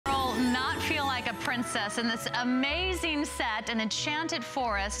princess in this amazing set, an enchanted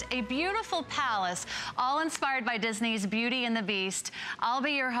forest, a beautiful palace, all inspired by Disney's Beauty and the Beast. I'll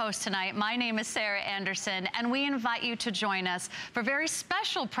be your host tonight. My name is Sarah Anderson, and we invite you to join us for a very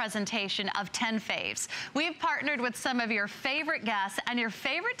special presentation of 10 Faves. We've partnered with some of your favorite guests and your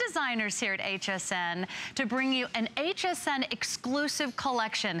favorite designers here at HSN to bring you an HSN exclusive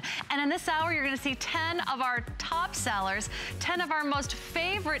collection. And in this hour, you're going to see 10 of our top sellers, 10 of our most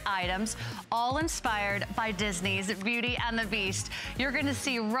favorite items, all inspired by Disney's Beauty and the Beast. You're going to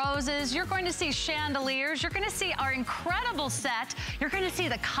see roses, you're going to see chandeliers, you're going to see our incredible set, you're going to see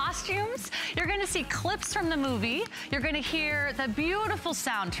the costumes, you're going to see clips from the movie, you're going to hear the beautiful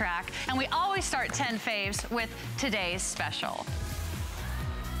soundtrack, and we always start 10 Faves with today's special.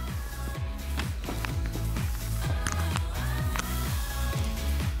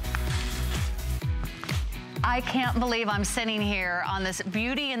 I can't believe I'm sitting here on this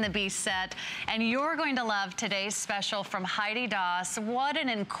Beauty and the Beast set, and you're going to love today's special from Heidi Daus. What an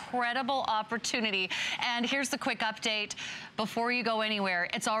incredible opportunity. And here's the quick update before you go anywhere.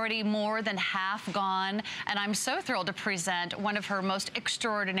 It's already more than half gone, and I'm so thrilled to present one of her most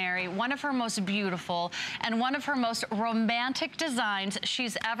extraordinary, one of her most beautiful, and one of her most romantic designs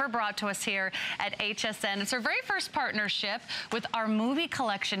she's ever brought to us here at HSN. It's her very first partnership with our movie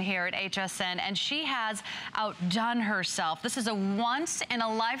collection here at HSN, and she has outdone herself. This is a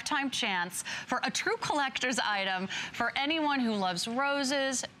once-in-a-lifetime chance for a true collector's item for anyone who loves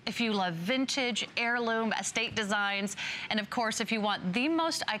roses, if you love vintage, heirloom, estate designs, and of course, if you want the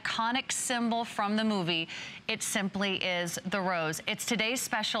most iconic symbol from the movie, it simply is the rose. It's today's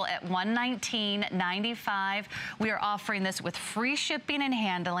special at $119.95. We are offering this with free shipping and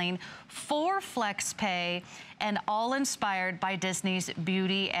handling, 4 flex pay, and all inspired by Disney's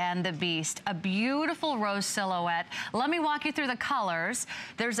Beauty and the Beast. A beautiful rose silhouette. Let me walk you through the colors.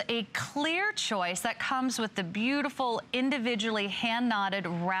 There's a clear choice that comes with the beautiful individually hand-knotted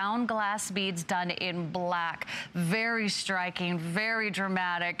round glass beads done in black. Very striking, very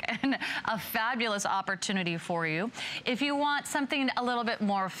dramatic, and a fabulous opportunity for you. If you want something a little bit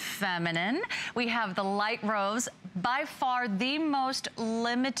more feminine, we have the light rose, by far the most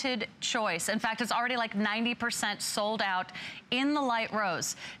limited choice. In fact, it's already like 90% sold out in the light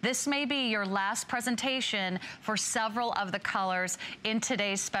rose. This may be your last presentation for several of the colors in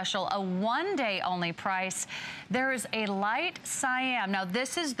today's special, a one-day only price. There is a light cyan. Now,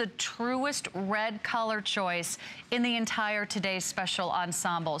 this is the truest red color choice in the entire today's special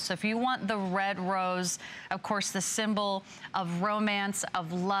ensemble. So if you want the red rose, of course, the symbol of romance,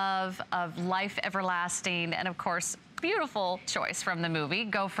 of love, of life everlasting, and of course, beautiful choice from the movie.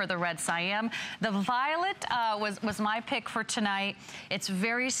 Go for the red cyan. The violet was my pick for tonight. It's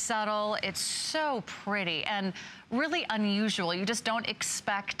very subtle. It's so pretty and really unusual. You just don't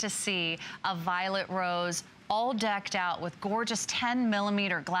expect to see a violet rose all decked out with gorgeous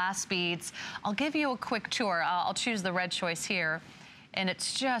 10mm glass beads. I'll give you a quick tour. I'll choose the red choice here. And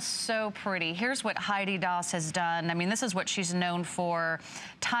it's just so pretty. Here's what Heidi Daus has done. I mean, this is what she's known for.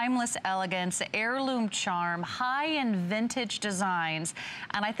 Timeless elegance, heirloom charm, high-end vintage designs.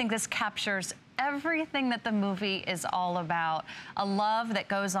 And I think this captures everything that the movie is all about. A love that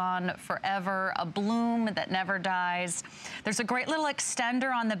goes on forever, a bloom that never dies. There's a great little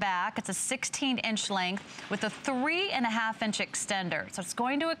extender on the back. It's a 16-inch length with a 3.5-inch extender. So it's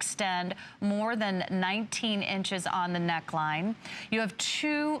going to extend more than 19 inches on the neckline. You have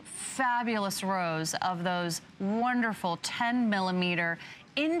 2 fabulous rows of those wonderful 10mm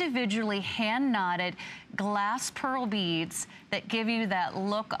individually hand-knotted glass pearl beads that give you that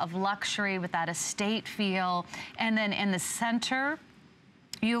look of luxury with that estate feel. And then in the center,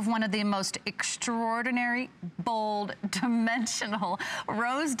 you have one of the most extraordinary, bold, dimensional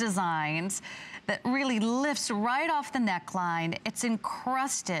rose designs that really lifts right off the neckline. It's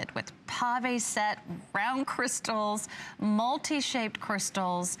encrusted with pave set round crystals, multi-shaped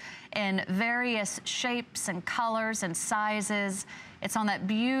crystals in various shapes and colors and sizes. It's on that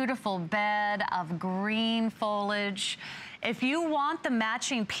beautiful bed of green foliage. If you want the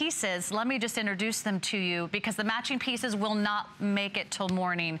matching pieces, let me just introduce them to you because the matching pieces will not make it till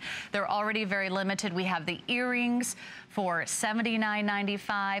morning. They're already very limited. We have the earrings for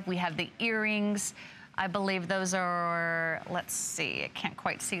 $79.95. We have the earrings. I believe those are, let's see, I can't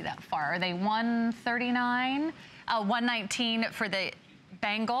quite see that far. Are they $139? $119 for the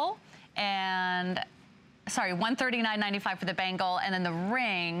bangle, and sorry, $139.95 for the bangle, and then the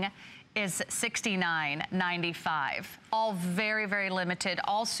ring is $69.95. All very, very limited,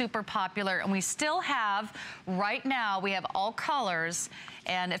 all super popular. And we still have, right now, we have all colors,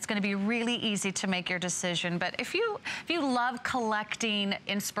 and it's gonna be really easy to make your decision. But if you love collecting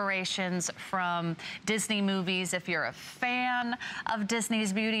inspirations from Disney movies, if you're a fan of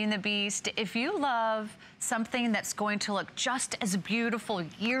Disney's Beauty and the Beast, if you love something that's going to look just as beautiful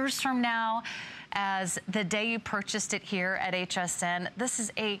years from now as the day you purchased it here at HSN, this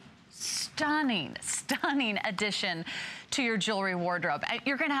is a stunning, stunning addition to your jewelry wardrobe.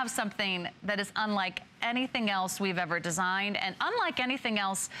 You're gonna have something that is unlike anything else we've ever designed and unlike anything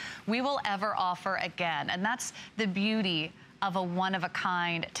else we will ever offer again. And that's the beauty of a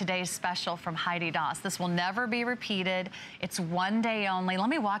one-of-a-kind today's special from Heidi Daus. This will never be repeated. It's one day only. Let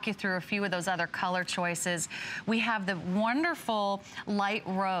me walk you through a few of those other color choices. We have the wonderful light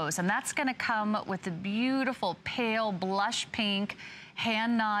rose, and that's gonna come with the beautiful pale blush pink,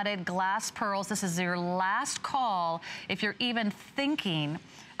 hand-knotted glass pearls. This is your last call if you're even thinking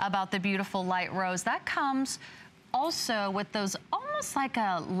about the beautiful light rose. That comes also with those almost like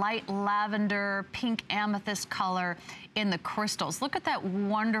a light lavender, pink amethyst color in the crystals. Look at that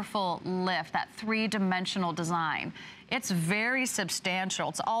wonderful lift, that three-dimensional design. It's very substantial.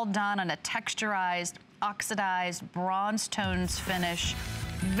 It's all done on a texturized, oxidized, bronze tones finish.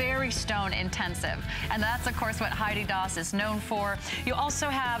 Very stone intensive. And that's of course what Heidi Daus is known for. You also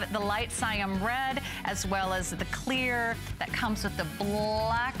have the light cyan red as well as the clear that comes with the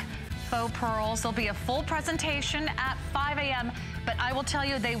black faux pearls. There'll be a full presentation at 5 a.m. but I will tell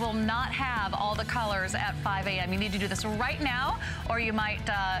you they will not have all the colors at 5 a.m. You need to do this right now or you might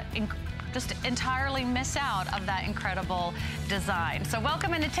just entirely miss out of that incredible design. So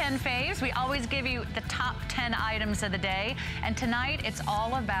welcome into 10 Faves. We always give you the top 10 items of the day. And tonight it's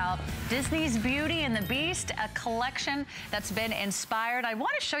all about Disney's Beauty and the Beast, a collection that's been inspired. I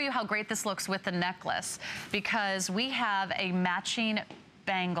want to show you how great this looks with the necklace because we have a matching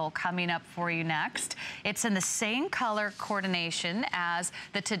bangle coming up for you next. It's in the same color coordination as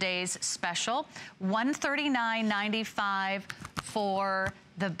the today's special, $139.95 for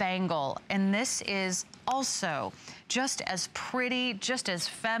the bangle. And this is also just as pretty, just as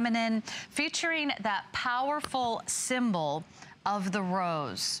feminine, featuring that powerful symbol of the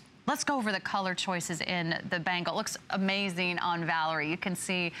rose. Let's go over the color choices in the bangle. It looks amazing on Valerie. You can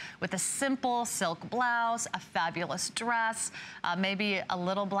see with a simple silk blouse, a fabulous dress, maybe a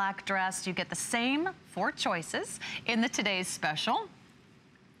little black dress. You get the same 4 choices in the today's special.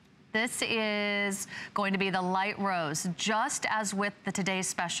 This is going to be the light rose. Just as with the today's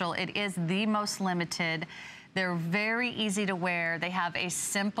special, it is the most limited. They're very easy to wear. They have a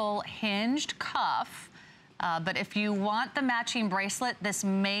simple hinged cuff. But if you want the matching bracelet, this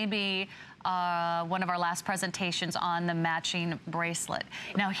may be one of our last presentations on the matching bracelet.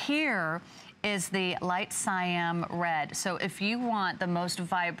 Now here is the light cyan red. So if you want the most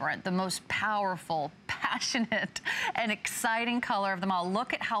vibrant, the most powerful, passionate, and exciting color of them all,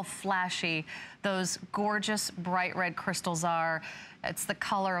 look at how flashy those gorgeous bright red crystals are. It's the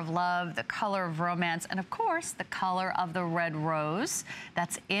color of love, the color of romance, and of course, the color of the red rose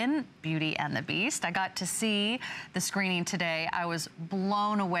that's in Beauty and the Beast. I got to see the screening today. I was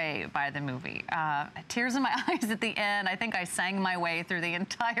blown away by the movie. Tears in my eyes at the end. I think I sang my way through the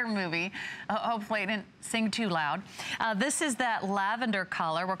entire movie. Hopefully I didn't sing too loud. This is that lavender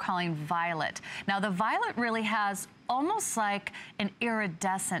color we're calling violet. Now the violet really has almost like an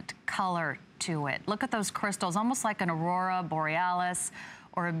iridescent color to it. Look at those crystals, almost like an aurora borealis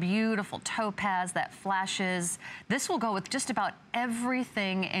or a beautiful topaz that flashes. This will go with just about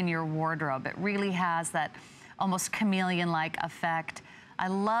everything in your wardrobe. It really has that almost chameleon-like effect. I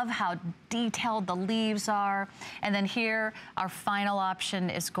love how detailed the leaves are. And then here, our final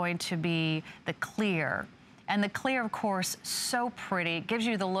option is going to be the clear. And the clear, of course, so pretty. It gives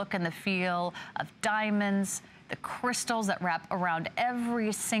you the look and the feel of diamonds, the crystals that wrap around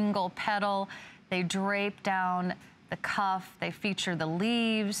every single petal. They drape down the cuff. They feature the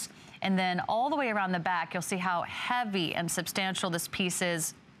leaves. And then all the way around the back, you'll see how heavy and substantial this piece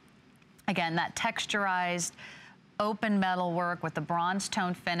is. Again, that texturized open metal work with the bronze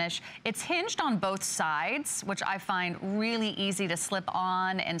tone finish. It's hinged on both sides, which I find really easy to slip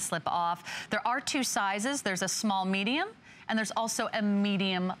on and slip off. There are 2 sizes. There's a small medium, and there's also a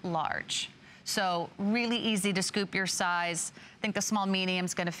medium large. So really easy to scoop your size. I think the small medium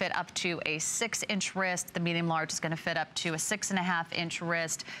is going to fit up to a 6-inch wrist. The medium large is going to fit up to a 6.5-inch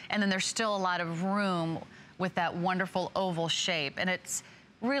wrist. And then there's still a lot of room with that wonderful oval shape. And it's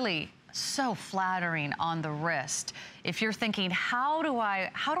really so flattering on the wrist. If you're thinking, how do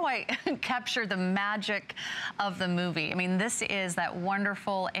I capture the magic of the movie? I mean, this is that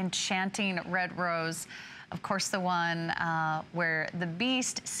wonderful, enchanting red rose. Of course, the one where the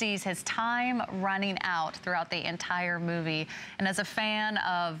Beast sees his time running out throughout the entire movie. And as a fan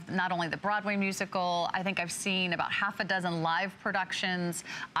of not only the Broadway musical, I think I've seen about half a dozen live productions.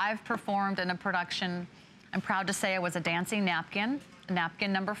 I've performed in a production. I'm proud to say I was a dancing napkin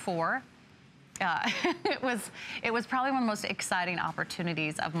number 4. It was probably one of the most exciting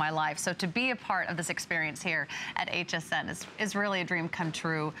opportunities of my life. So to be a part of this experience here at HSN is really a dream come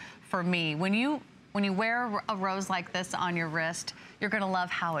true for me. When you wear a rose like this on your wrist, you're gonna love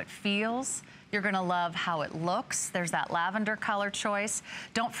how it feels. You're gonna love how it looks. There's that lavender color choice.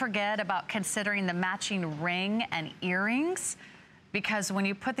 Don't forget about considering the matching ring and earrings, because when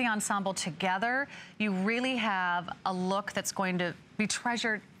you put the ensemble together, you really have a look that's going to be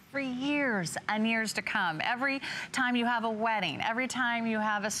treasured for years and years to come. Every time you have a wedding, every time you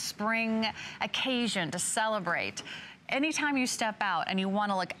have a spring occasion to celebrate, anytime you step out and you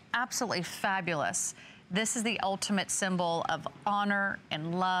want to look absolutely fabulous, this is the ultimate symbol of honor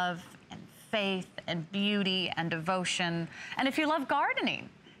and love and faith and beauty and devotion. And if you love gardening,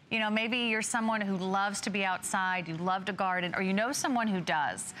 you know, maybe you're someone who loves to be outside, you love to garden, or you know someone who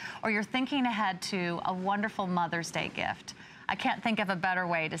does, or you're thinking ahead to a wonderful Mother's Day gift. I can't think of a better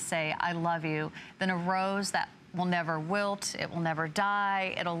way to say I love you than a rose that will never wilt, it will never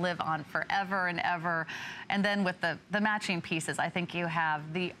die, it'll live on forever and ever. And then with the matching pieces, I think you have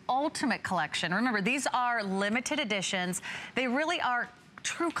the ultimate collection. Remember, these are limited editions. They really are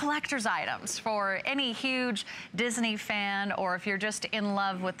true collector's items for any huge Disney fan, or if you're just in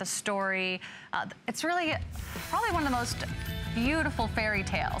love with the story. It's really probably one of the most beautiful fairy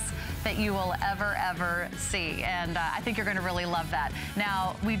tales that you will ever see, and I think you're going to really love that.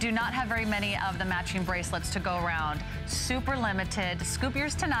 Now, we do not have very many of the matching bracelets to go around. Super limited. Scoop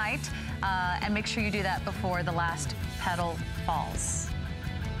yours tonight, and make sure you do that before the last petal falls.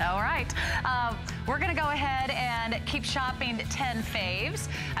 All right, we're gonna go ahead and keep shopping 10 faves.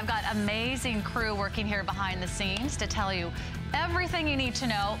 I've got amazing crew working here behind the scenes to tell you everything you need to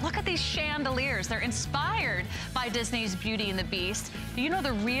know. Look at these chandeliers. They're inspired by Disney's Beauty and the Beast. Do you know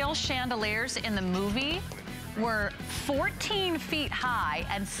the real chandeliers in the movie were 14 feet high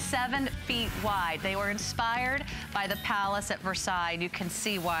and 7 feet wide? They were inspired by the palace at Versailles. You can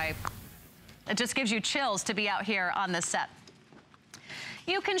see why it just gives you chills to be out here on the set.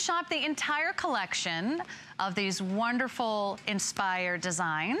 You can shop the entire collection of these wonderful inspired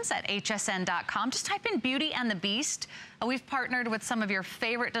designs at hsn.com. Just type in Beauty and the Beast. We've partnered with some of your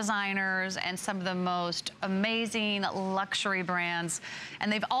favorite designers and some of the most amazing luxury brands,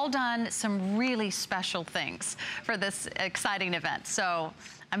 and they've all done some really special things for this exciting event. So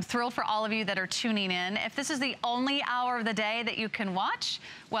I'm thrilled for all of you that are tuning in. If this is the only hour of the day that you can watch,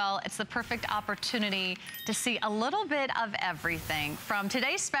 well, it's the perfect opportunity to see a little bit of everything, from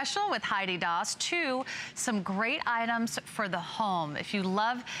today's special with Heidi Daus to some great items for the home. If you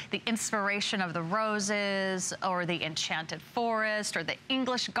love the inspiration of the roses, or the enchanted forest, or the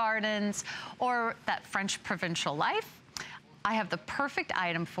English gardens, or that French provincial life, I have the perfect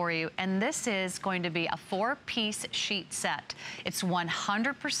item for you, and this is going to be a 4-piece sheet set. It's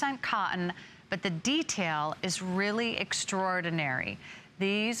 100% cotton, but the detail is really extraordinary.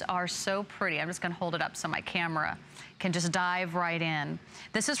 These are so pretty. I'm just gonna hold it up so my camera can just dive right in.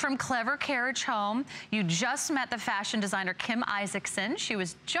 This is from Clever Carriage Home. You just met the fashion designer Kim Isaacson. She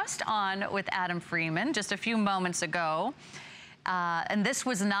was just on with Adam Freeman just a few moments ago. And this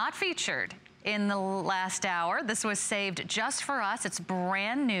was not featured in the last hour. This was saved just for us. It's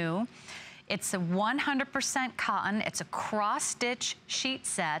brand new. It's a 100% cotton. It's a cross-stitch sheet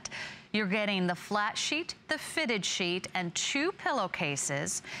set. You're getting the flat sheet, the fitted sheet, and 2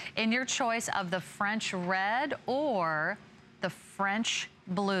 pillowcases in your choice of the French red or the French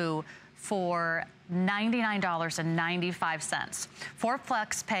blue for $99.95. For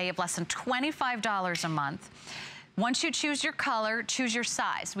flex pay of less than $25 a month. Once you choose your color, choose your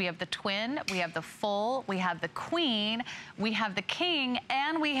size. We have the twin, we have the full, we have the queen, we have the king,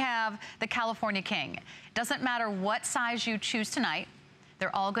 and we have the California king. Doesn't matter what size you choose tonight.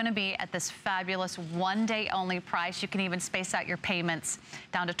 They're all going to be at this fabulous one-day only price. You can even space out your payments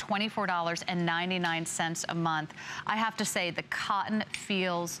down to $24.99 a month. I have to say, the cotton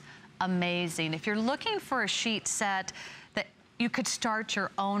feels amazing. If you're looking for a sheet set that you could start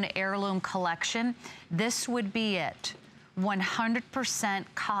your own heirloom collection, this would be it. 100%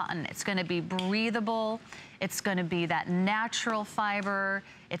 cotton. It's gonna be breathable. It's gonna be that natural fiber.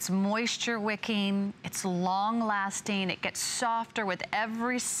 It's moisture wicking. It's long lasting. It gets softer with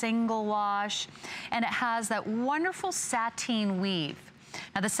every single wash. And it has that wonderful sateen weave.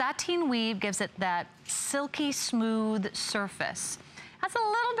 Now the sateen weave gives it that silky smooth surface. Has a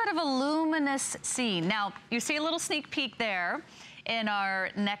little bit of a luminous scene. Now you see a little sneak peek there in our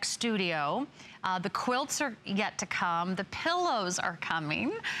next studio. The quilts are yet to come. The pillows are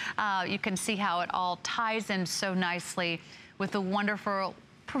coming. You can see how it all ties in so nicely with the wonderful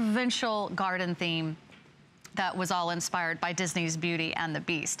provincial garden theme that was all inspired by Disney's Beauty and the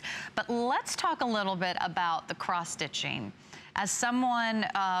Beast. But let's talk a little bit about the cross-stitching. As someone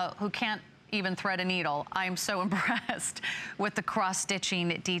who can't even thread a needle, I'm so impressed with the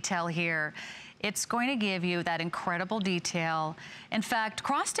cross-stitching detail here. It's going to give you that incredible detail. In fact,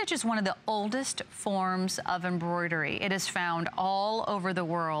 cross-stitch is one of the oldest forms of embroidery. It is found all over the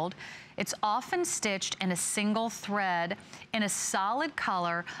world. It's often stitched in a single thread in a solid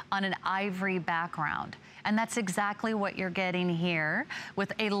color on an ivory background. And that's exactly what you're getting here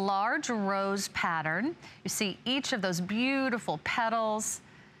with a large rose pattern. You see each of those beautiful petals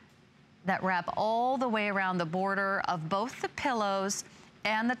that wrap all the way around the border of both the pillows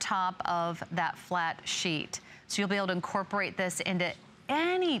and the top of that flat sheet. So you'll be able to incorporate this into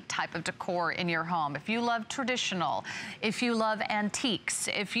any type of decor in your home. If you love traditional, if you love antiques,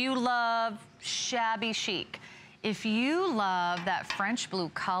 if you love shabby chic, if you love that French blue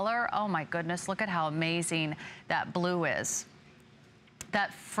color, oh my goodness, look at how amazing that blue is.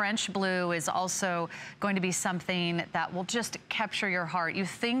 That French blue is also going to be something that will just capture your heart. You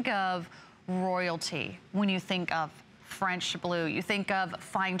think of royalty when you think of French blue. You think of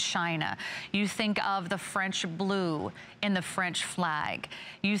fine china. You think of the French blue in the French flag.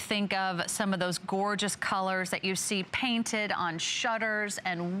 You think of some of those gorgeous colors that you see painted on shutters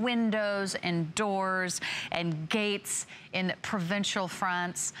and windows and doors and gates in provincial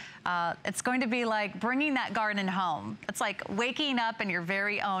France. It's going to be like bringing that garden home. It's like waking up in your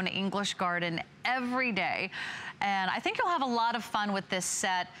very own English garden every day. And I think you'll have a lot of fun with this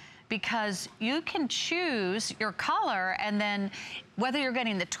set, because you can choose your color, and then whether you're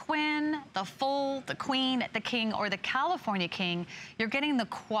getting the twin, the full, the queen, the king, or the California king, you're getting the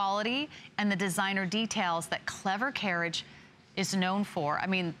quality and the designer details that Clever Carriage is known for. I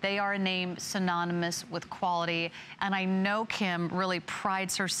mean, they are a name synonymous with quality, and I know Kim really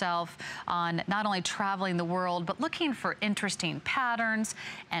prides herself on not only traveling the world, but looking for interesting patterns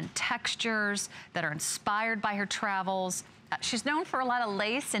and textures that are inspired by her travels. She's known for a lot of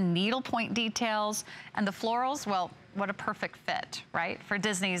lace and needlepoint details, and the florals, well, what a perfect fit, right, for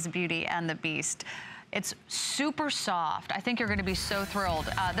Disney's Beauty and the Beast. It's super soft. I think you're gonna be so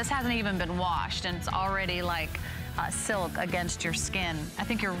thrilled. This hasn't even been washed, and it's already like silk against your skin. I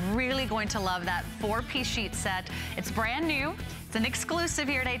think you're really going to love that 4-piece sheet set. It's brand new. It's an exclusive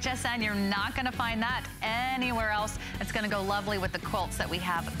here at HSN. You're not gonna find that anywhere else. It's gonna go lovely with the quilts that we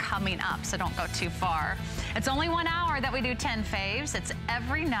have coming up, so don't go too far. It's only 1 hour that we do 10 faves. It's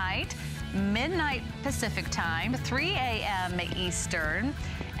every night, midnight Pacific time, 3 a.m. Eastern.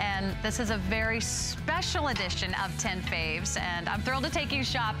 And this is a very special edition of 10 Faves, and I'm thrilled to take you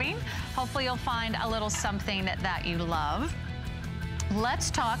shopping. Hopefully you'll find a little something that you love. Let's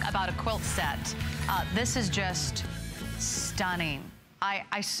talk about a quilt set. This is just stunning.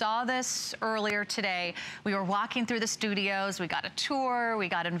 I saw this earlier today. We were walking through the studios, we got a tour, we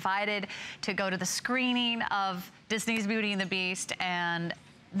got invited to go to the screening of Disney's Beauty and the Beast, and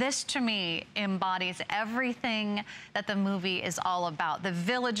this, to me, embodies everything that the movie is all about. The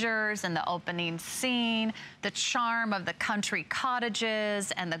villagers and the opening scene, the charm of the country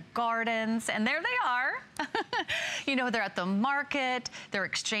cottages and the gardens, and there they are. You know, they're at the market, they're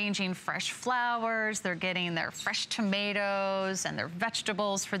exchanging fresh flowers, they're getting their fresh tomatoes and their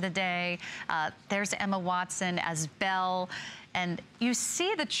vegetables for the day. There's Emma Watson as Belle, and you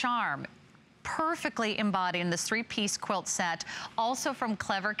see the charm perfectly embodied in this 3-piece quilt set, also from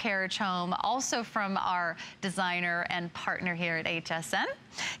Clever Carriage Home, also from our designer and partner here at HSN,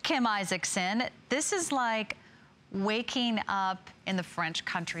 Kim Isaacson. This is like waking up in the French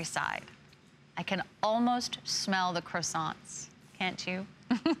countryside. I can almost smell the croissants, can't you?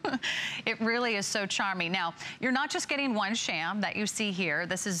 It really is so charming. Now, you're not just getting one sham that you see here.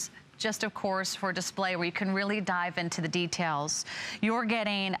 This is just, of course, for display where you can really dive into the details. You're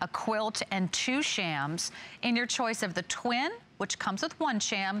getting a quilt and 2 shams in your choice of the twin, which comes with 1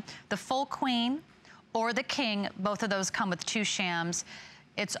 sham, the full queen, or the king. Both of those come with 2 shams.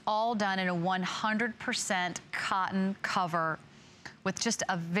 It's all done in a 100% cotton cover with just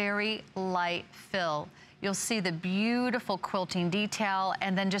a very light fill. You'll see the beautiful quilting detail,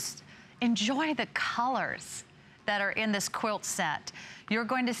 and then just enjoy the colors that are in this quilt set. You're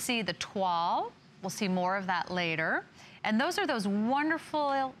going to see the toile. We'll see more of that later. And those are those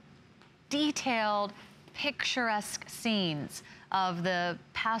wonderful, detailed, picturesque scenes of the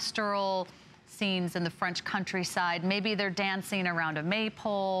pastoral scenes in the French countryside. Maybe they're dancing around a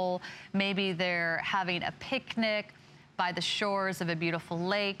maypole. Maybe they're having a picnic by the shores of a beautiful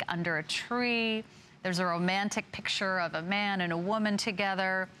lake under a tree. There's a romantic picture of a man and a woman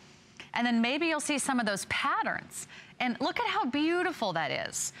together. And then maybe you'll see some of those patterns. And look at how beautiful that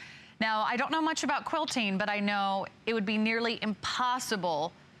is. Now, I don't know much about quilting, but I know it would be nearly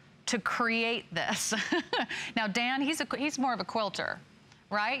impossible to create this. Now, Dan, he's more of a quilter,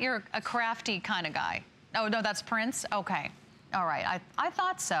 right? You're a crafty kind of guy. Oh, no, that's Prince? Okay. All right. I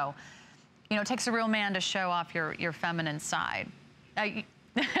thought so. You know, it takes a real man to show off your feminine side.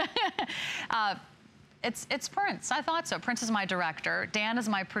 It's Prince. I thought so. Prince is my director. Dan is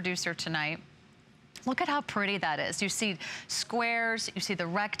my producer tonight. Look at how pretty that is. You see squares, you see the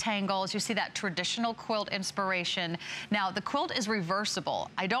rectangles, you see that traditional quilt inspiration. Now, the quilt is reversible.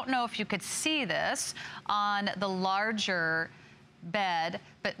 I don't know if you could see this on the larger bed,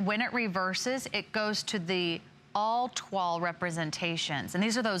 but when it reverses, it goes to the all toile representations. And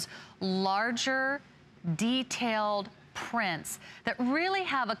these are those larger, detailed prints that really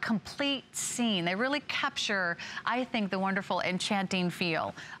have a complete scene. They really capture, I think, the wonderful enchanting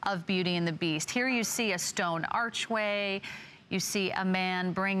feel of Beauty and the Beast. Here you see a stone archway. You see a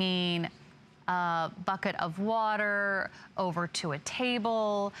man bringing a bucket of water over to a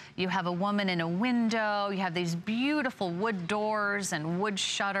table. You have a woman in a window. You have these beautiful wood doors and wood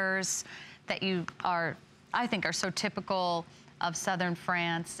shutters that I think are so typical of southern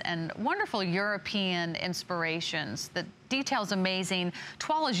France, and wonderful European inspirations. The detail's amazing.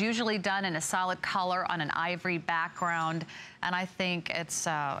 Toile is usually done in a solid color on an ivory background, and I think it's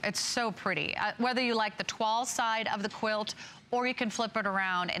so pretty. Whether you like the toile side of the quilt, or you can flip it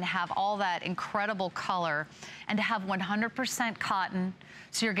around and have all that incredible color, and to have 100% cotton,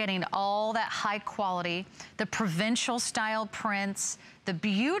 so you're getting all that high quality, the provincial style prints, the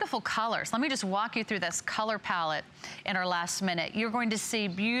beautiful colors. Let me just walk you through this color palette in our last minute. You're going to see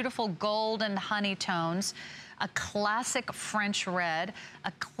beautiful golden honey tones, a classic French red,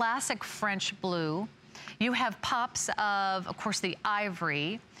 a classic French blue. You have pops of course, the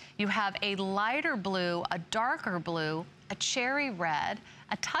ivory. You have a lighter blue, a darker blue, a cherry red,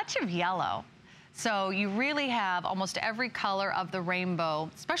 a touch of yellow. So you really have almost every color of the rainbow,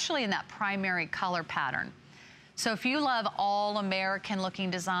 especially in that primary color pattern. So if you love all American looking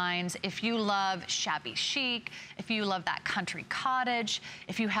designs, if you love shabby chic, if you love that country cottage,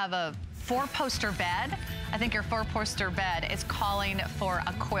 if you have a 4-poster bed, I think your 4-poster bed is calling for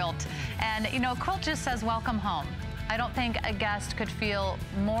a quilt. And you know, a quilt just says welcome home. I don't think a guest could feel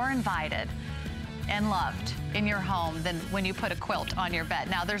more invited and loved in your home than when you put a quilt on your bed.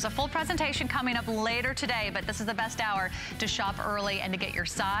 Now, there's a full presentation coming up later today, but this is the best hour to shop early and to get your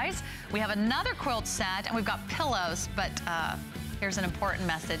size. We have another quilt set, and we've got pillows, but here's an important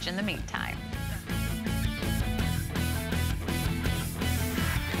message in the meantime.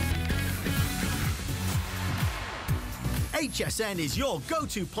 HSN is your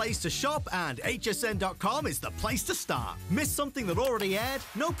go-to place to shop, and hsn.com is the place to start. Miss something that already aired?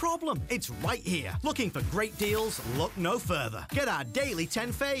 No problem. It's right here. Looking for great deals? Look no further. Get our daily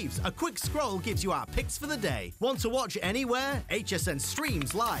 10 faves. A quick scroll gives you our picks for the day. Want to watch anywhere? HSN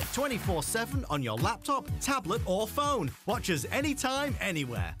streams live 24/7 on your laptop, tablet, or phone. Watch us anytime,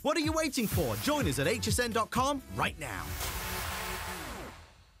 anywhere. What are you waiting for? Join us at hsn.com right now.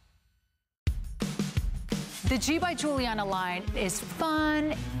 The G by Giuliana line is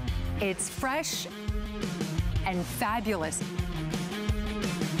fun, it's fresh, and fabulous.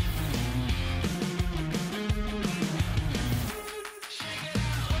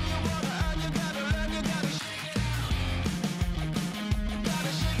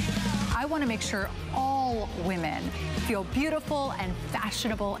 I want to make sure all women feel beautiful and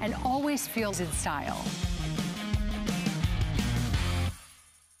fashionable and always feels in style.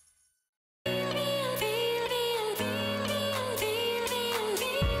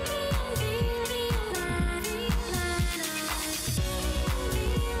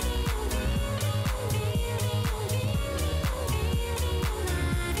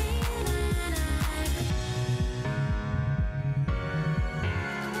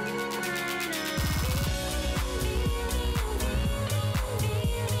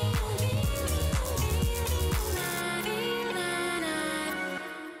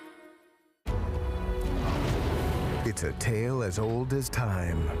 It's a tale as old as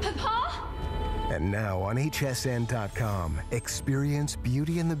time. Papa? And now on hsn.com, experience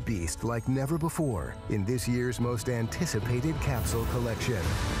Beauty and the Beast like never before in this year's most anticipated capsule collection.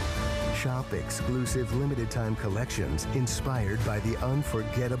 Shop exclusive limited-time collections inspired by the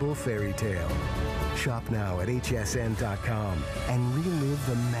unforgettable fairy tale. Shop now at hsn.com and relive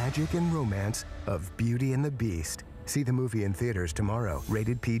the magic and romance of Beauty and the Beast. See the movie in theaters tomorrow,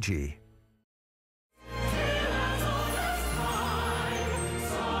 rated PG.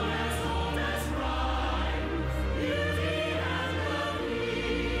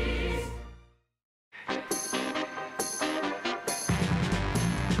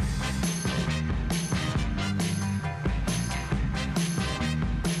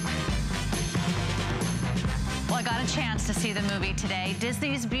 Chance to see the movie today,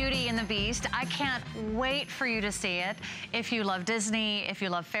 Disney's Beauty and the Beast. I can't wait for you to see it. If you love Disney, if you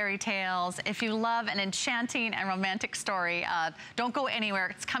love fairy tales, if you love an enchanting and romantic story, don't go anywhere.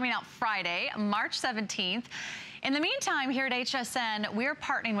 It's coming out Friday, March 17th. In the meantime, here at HSN, we're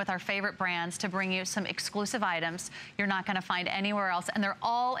partnering with our favorite brands to bring you some exclusive items you're not going to find anywhere else, and they're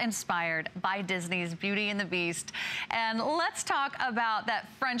all inspired by Disney's Beauty and the Beast. And let's talk about that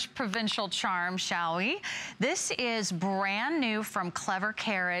French provincial charm, shall we? This is brand new from Clever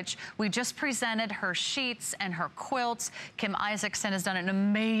Carriage. We just presented her sheets and her quilts. Kim Isaacson has done an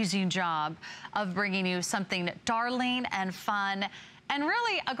amazing job of bringing you something darling and fun, and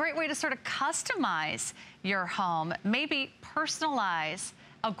really a great way to sort of customize your home, maybe personalize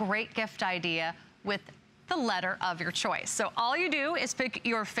a great gift idea with the letter of your choice. So all you do is pick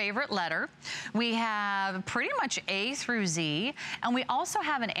your favorite letter. We have pretty much A through Z, and we also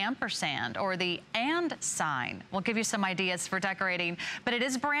have an ampersand, or the and sign. We'll give you some ideas for decorating, but it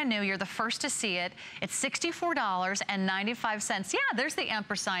is brand new. You're the first to see it. It's $64.95. Yeah, there's the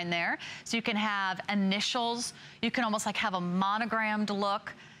ampersand there. So you can have initials. You can almost like have a monogrammed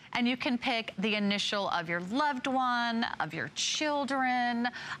look. And you can pick the initial of your loved one, of your children,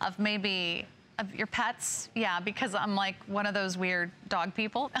 of maybe of your pets. Yeah, because I'm like one of those weird dog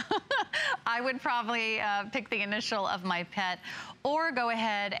people. I would probably pick the initial of my pet, or go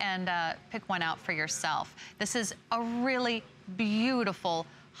ahead and pick one out for yourself. This is a really beautiful,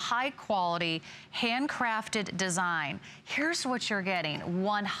 high quality, handcrafted design. Here's what you're getting: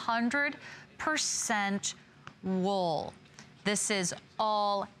 100% wool. This is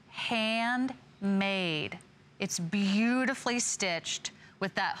all handmade. It's beautifully stitched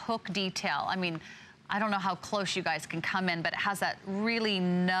with that hook detail. I mean, I don't know how close you guys can come in, but it has that really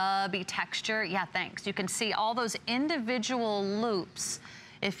nubby texture. Yeah, thanks. You can see all those individual loops.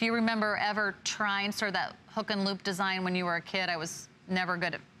 If you remember ever trying sort of that hook and loop design when you were a kid, I was never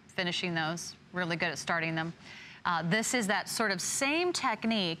good at finishing those, really good at starting them. This is that sort of same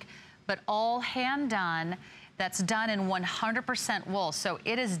technique, but all hand done. That's done in 100% wool. So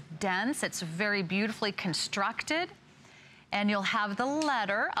it is dense, it's very beautifully constructed, and you'll have the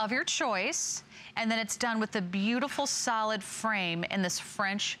letter of your choice, and then it's done with the beautiful solid frame in this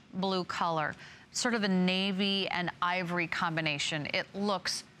French blue color, sort of a navy and ivory combination. It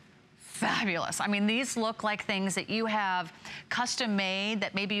looks fabulous. I mean, these look like things that you have custom made,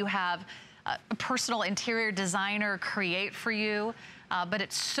 that maybe you have a personal interior designer create for you. But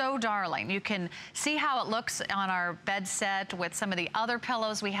it's so darling. You can see how it looks on our bed set with some of the other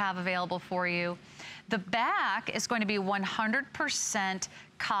pillows we have available for you. The back is going to be 100%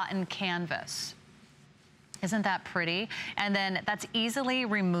 cotton canvas. Isn't that pretty? And then that's easily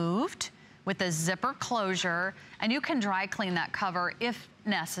removed with a zipper closure, and you can dry clean that cover if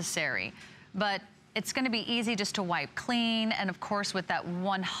necessary. But it's going to be easy just to wipe clean, and of course with that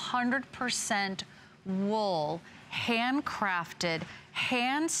 100% wool, handcrafted,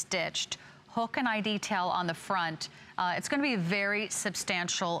 hand-stitched hook and eye detail on the front. It's going to be a very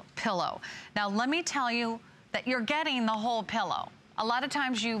substantial pillow. Now, let me tell you that you're getting the whole pillow. A lot of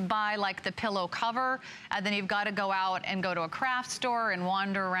times you buy like the pillow cover, and then you've got to go out and go to a craft store and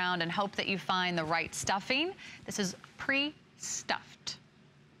wander around and hope that you find the right stuffing. This is pre-stuffed.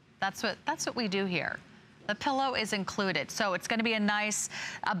 That's what we do here. The pillow is included, so it's going to be a nice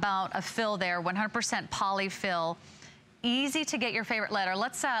amount of fill there, 100% poly fill. Easy to get your favorite letter.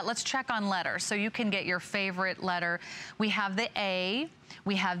 Let's check on letters so you can get your favorite letter. We have the A,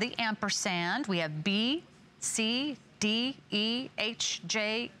 we have the ampersand, we have B, C, D, E, H,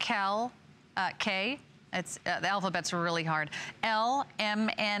 J, K. It's the alphabet's really hard. L, M,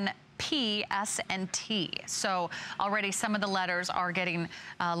 N, P, S, and T. So already some of the letters are getting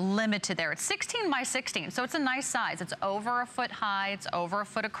limited there. It's 16 by 16, so it's a nice size. It's over a foot high, it's over a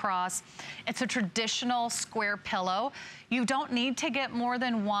foot across. It's a traditional square pillow. You don't need to get more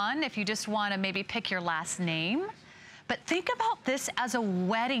than one if you just want to maybe pick your last name. But think about this as a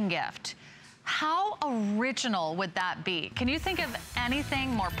wedding gift. How original would that be? Can you think of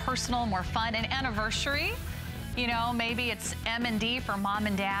anything more personal, more fun? An anniversary? You know, maybe it's M&D for mom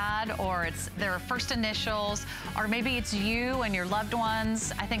and dad, or it's their first initials, or maybe it's you and your loved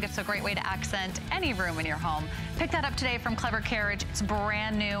ones. I think it's a great way to accent any room in your home. Pick that up today from Clever Carriage. It's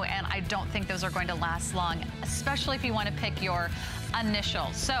brand new, and I don't think those are going to last long, especially if you want to pick your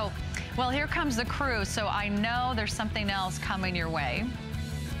initials. So, well, here comes the crew, so I know there's something else coming your way.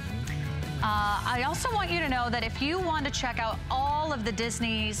 I also want you to know that if you want to check out all of the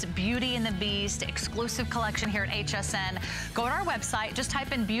Disney's Beauty and the Beast exclusive collection here at HSN, go to our website, just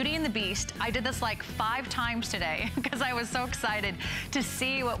type in Beauty and the Beast. I did this like 5 times today because I was so excited to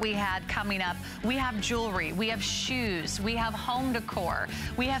see what we had coming up. We have jewelry, we have shoes, we have home decor,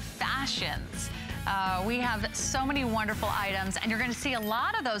 we have fashions. We have so many wonderful items, and you're going to see a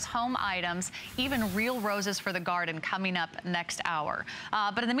lot of those home items, even real roses for the garden, coming up next hour.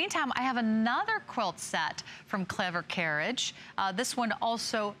 But in the meantime, I have another quilt set from Clever Carriage. This one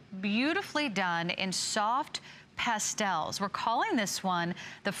also beautifully done in soft pastels. We're calling this one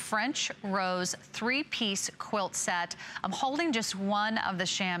the French Rose 3-piece quilt set. I'm holding just one of the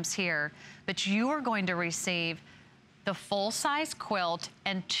shams here, but you are going to receive the full-size quilt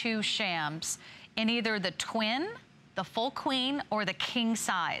and 2 shams in either the twin, the full queen, or the king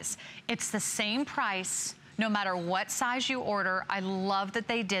size. It's the same price no matter what size you order. I love that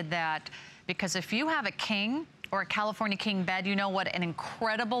they did that, because if you have a king or a California king bed, you know what an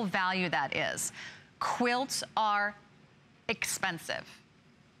incredible value that is. Quilts are expensive,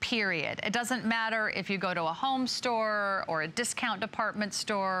 period. It doesn't matter if you go to a home store or a discount department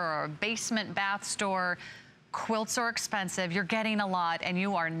store or a basement bath store. Quilts are expensive. You're getting a lot, and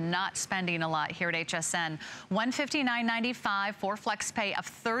you are not spending a lot here at HSN. $159.95 for flex pay of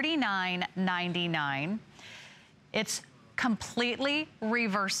 $39.99. It's completely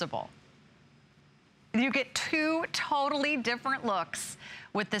reversible. You get 2 totally different looks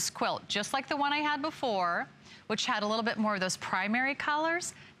with this quilt, just like the one I had before, which had a little bit more of those primary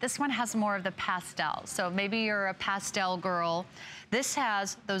colors. This one has more of the pastel. So maybe you're a pastel girl. This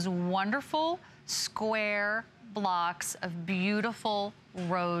has those wonderful square blocks of beautiful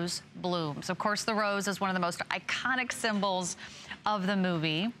rose blooms. Of course, the rose is one of the most iconic symbols of the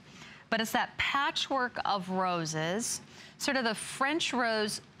movie, but it's that patchwork of roses, sort of the French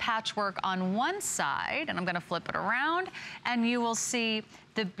rose patchwork on one side, and I'm going to flip it around, and you will see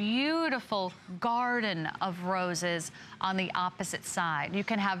the beautiful garden of roses on the opposite side. You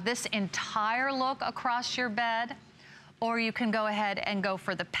can have this entire look across your bed, or you can go ahead and go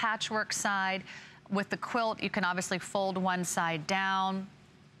for the patchwork side. With the quilt, you can obviously fold one side down.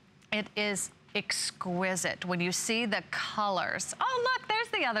 It is exquisite when you see the colors. Oh, look, there's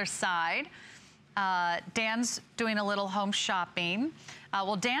the other side. Dan's doing a little home shopping.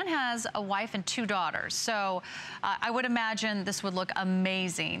 Well, Dan has a wife and 2 daughters, so I would imagine this would look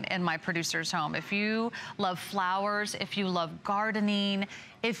amazing in my producer's home. If you love flowers, if you love gardening,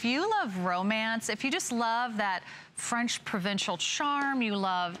 if you love romance, if you just love that French provincial charm, you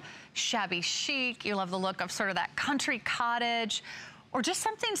love shabby chic, you love the look of sort of that country cottage, or just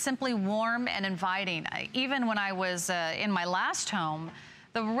something simply warm and inviting. Even when I was in my last home,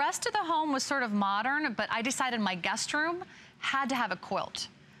 the rest of the home was sort of modern, but I decided my guest room had to have a quilt.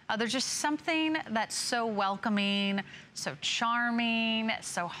 There's just something that's so welcoming, so charming,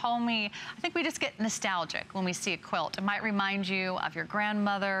 so homey. I think we just get nostalgic when we see a quilt. It might remind you of your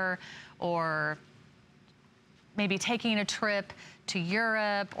grandmother, or maybe taking a trip to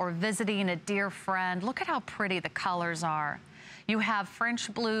Europe or visiting a dear friend. Look at how pretty the colors are. You have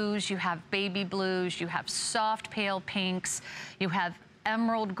French blues, you have baby blues, you have soft pale pinks, you have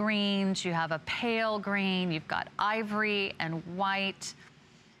emerald greens, you have a pale green, you've got ivory and white,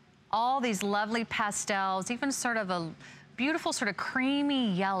 all these lovely pastels, even sort of a beautiful sort of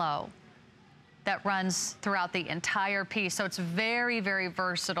creamy yellow that runs throughout the entire piece. So it's very, very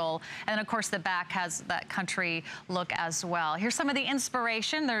versatile. And of course the back has that country look as well. Here's some of the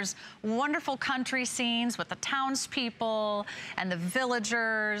inspiration. There's wonderful country scenes with the townspeople and the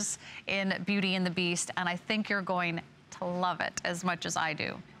villagers in Beauty and the Beast. And I think you're going to love it as much as I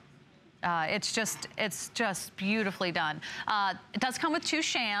do. It's just beautifully done. It does come with 2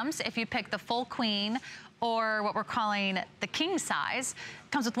 shams if you pick the full queen, or what we're calling the king size.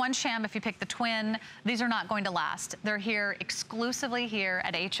 It comes with 1 sham if you pick the twin. These are not going to last. They're here exclusively here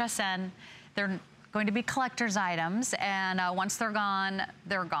at HSN. They're going to be collector's items, and once they're gone,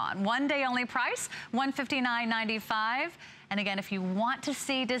 they're gone. 1 day only price, $159.95. And again, if you want to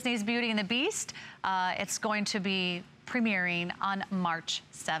see Disney's Beauty and the Beast, it's going to be premiering on March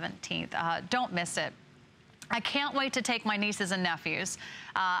 17th. Don't miss it. I can't wait to take my nieces and nephews.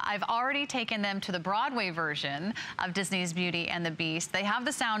 I've already taken them to the Broadway version of Disney's Beauty and the Beast. They have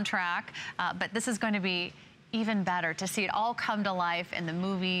the soundtrack, but this is going to be even better to see it all come to life in the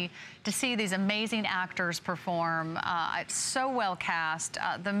movie, to see these amazing actors perform. It's so well cast.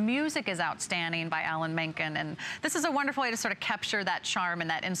 The music is outstanding by Alan Menken, and this is a wonderful way to sort of capture that charm and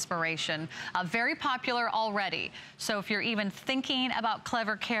that inspiration. Very popular already. So if you're even thinking about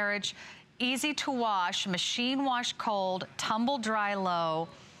Clever Carriage, easy to wash, machine wash cold, tumble dry low,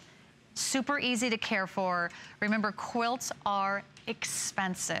 super easy to care for. Remember, quilts are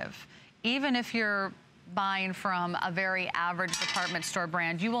expensive. Even if you're buying from a very average department store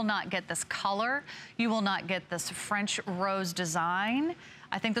brand, you will not get this color. You will not get this French rose design.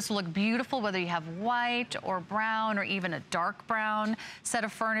 I think this will look beautiful whether you have white or brown or even a dark brown set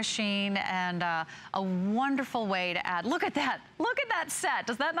of furnishing, and a wonderful way to add. Look at that set.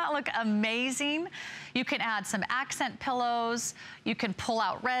 Does that not look amazing? You can add some accent pillows. You can pull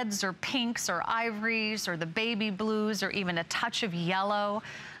out reds or pinks or ivories or the baby blues or even a touch of yellow.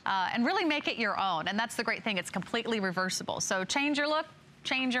 And really make it your own. And that's the great thing, it's completely reversible. So change your look,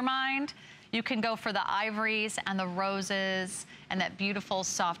 change your mind. You can go for the ivories and the roses and that beautiful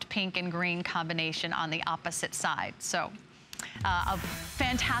soft pink and green combination on the opposite side. So a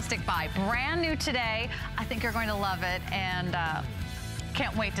fantastic buy, brand new today. I think you're going to love it, and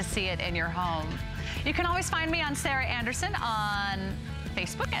can't wait to see it in your home. You can always find me on Sarah Anderson on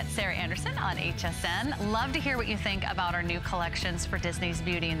Facebook at Sarah Anderson on HSN. Love to hear what you think about our new collections for Disney's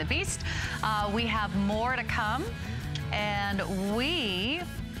Beauty and the Beast. We have more to come, and we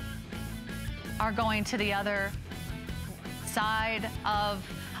are going to the other side of,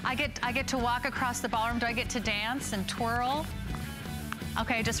 I get to walk across the ballroom. Do I get to dance and twirl?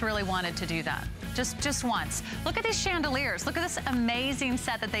 Okay, I just really wanted to do that. Just once. Look at these chandeliers. Look at this amazing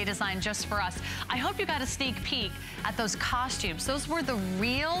set that they designed just for us. I hope you got a sneak peek at those costumes. Those were the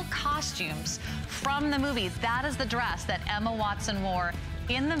real costumes from the movie. That is the dress that Emma Watson wore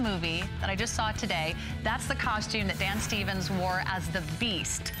in the movie that I just saw today. That's the costume that Dan Stevens wore as the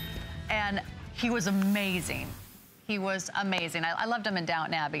Beast. And he was amazing. He was amazing. I loved him in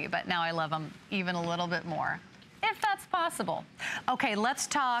Downton Abbey, but now I love him even a little bit more, if that's possible. Okay, let's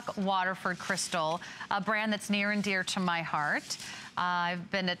talk Waterford Crystal, a brand that's near and dear to my heart.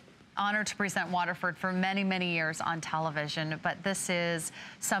 I've been honored to present Waterford for many, many years on television, but this is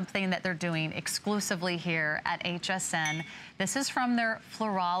something that they're doing exclusively here at HSN. This is from their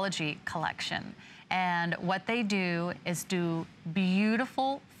Florology collection. And what they do is do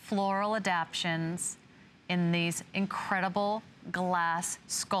beautiful floral adaptions in these incredible glass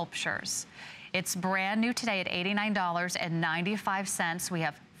sculptures. It's brand new today at $89.95. We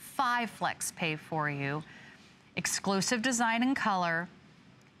have 5 flex pay for you. Exclusive design and color.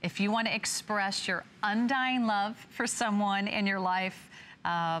 If you want to express your undying love for someone in your life,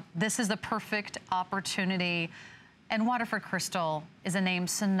 this is the perfect opportunity. And Waterford Crystal is a name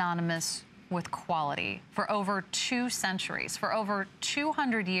synonymous with quality for over 2 centuries, for over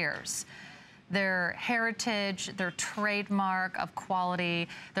 200 years. Their heritage, their trademark of quality,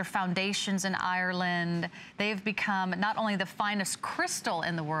 their foundations in Ireland, they've become not only the finest crystal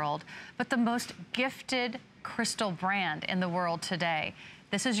in the world, but the most gifted crystal brand in the world today.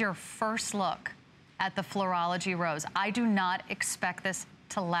 This is your first look at the Florology Rose. I do not expect this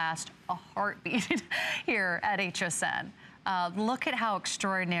to last a heartbeat here at HSN. Look at how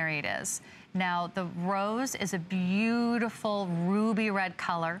extraordinary it is. Now, the rose is a beautiful ruby red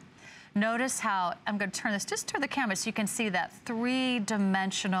color. Notice how, I'm going to turn this just to the camera so you can see that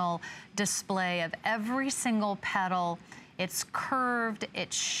 3-dimensional display of every single petal. It's curved,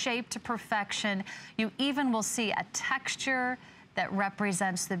 it's shaped to perfection. You even will see a texture that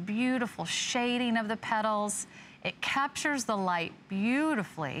represents the beautiful shading of the petals. It captures the light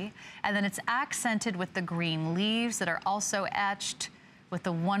beautifully, and then it's accented with the green leaves that are also etched with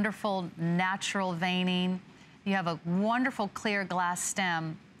the wonderful natural veining. You have a wonderful clear glass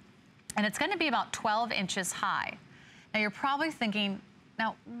stem, and it's going to be about 12 inches high. Now, you're probably thinking,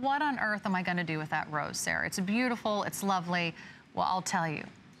 now, what on earth am I going to do with that rose, Sarah? It's beautiful, it's lovely. Well, I'll tell you.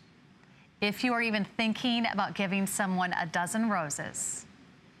 If you are even thinking about giving someone a dozen roses,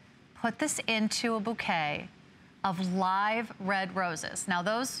 put this into a bouquet of live red roses. Now,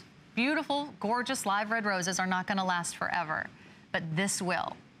 those beautiful, gorgeous live red roses are not going to last forever, but this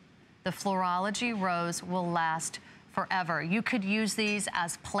will. The Florology Rose will last forever. You could use these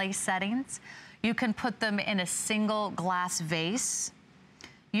as place settings. You can put them in a single glass vase.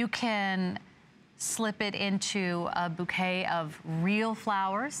 You can slip it into a bouquet of real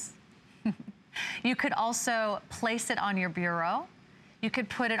flowers. You could also place it on your bureau. You could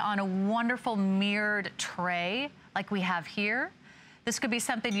put it on a wonderful mirrored tray like we have here. This could be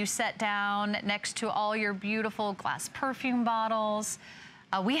something you set down next to all your beautiful glass perfume bottles.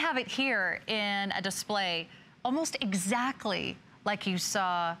 We have it here in a display almost exactly like you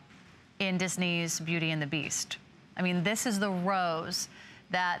saw in Disney's Beauty and the Beast. I mean, this is the rose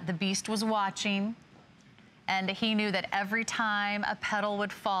that the Beast was watching, and he knew that every time a petal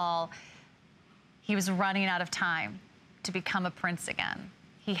would fall, he was running out of time to become a prince again.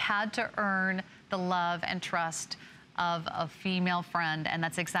 He had to earn the love and trust of a female friend, and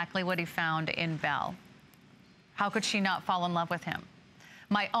that's exactly what he found in Belle. How could she not fall in love with him?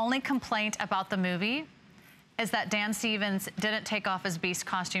 My only complaint about the movie is that Dan Stevens didn't take off his Beast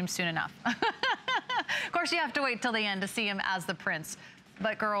costume soon enough. Of course, you have to wait till the end to see him as the prince,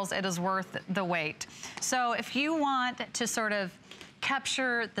 but girls, it is worth the wait. So if you want to sort of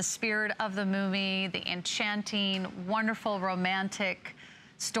capture the spirit of the movie, the enchanting, wonderful, romantic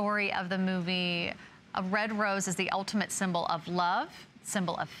story of the movie, a red rose is the ultimate symbol of love,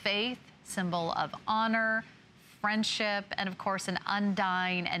 symbol of faith, symbol of honor, friendship, and of course, an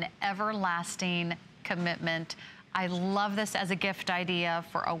undying and everlasting commitment. I love this as a gift idea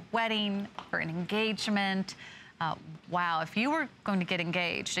for a wedding, for an engagement. Wow, if you were going to get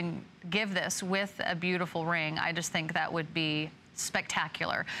engaged and give this with a beautiful ring, I just think that would be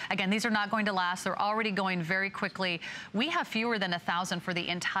spectacular. Again, these are not going to last. They're already going very quickly. We have fewer than 1,000 for the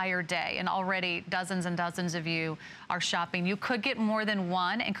entire day, and already dozens and dozens of you are shopping. You could get more than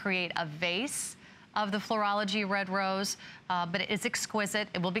one and create a vase of the Florology red rose, but it is exquisite.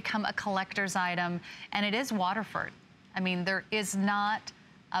 It will become a collector's item, and it is Waterford. I mean, there is not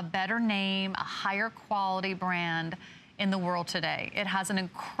a better name, a higher quality brand in the world today. It has an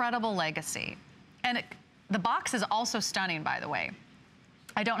incredible legacy. And the box is also stunning, by the way.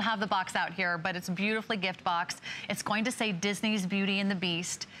 I don't have the box out here, but it's beautifully gift boxed. It's going to say Disney's Beauty and the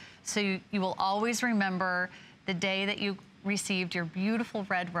Beast, so you will always remember the day that you received your beautiful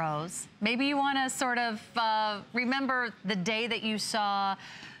red rose. Maybe you want to sort of remember the day that you saw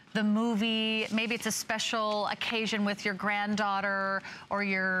the movie. Maybe it's a special occasion with your granddaughter or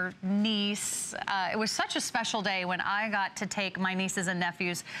your niece. It was such a special day when I got to take my nieces and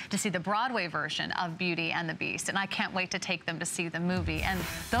nephews to see the Broadway version of Beauty and the Beast, and I can't wait to take them to see the movie. And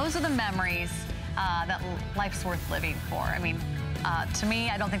those are the memories that life's worth living for. I mean, to me,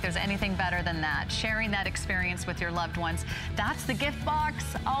 I don't think there's anything better than that. Sharing that experience with your loved ones. That's the gift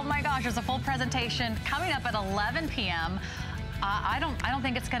box. Oh my gosh, there's a full presentation coming up at 11 p.m. I don't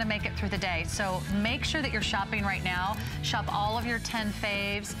think it's going to make it through the day. So make sure that you're shopping right now. Shop all of your 10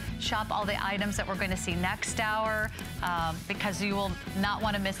 faves. Shop all the items that we're going to see next hour, because you will not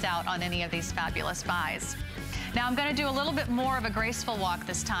want to miss out on any of these fabulous buys. Now I'm going to do a little bit more of a graceful walk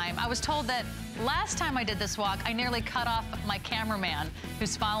this time. I was told that last time I did this walk, I nearly cut off my cameraman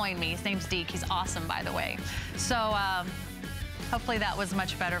who's following me. His name's Deke. He's awesome, by the way. So hopefully that was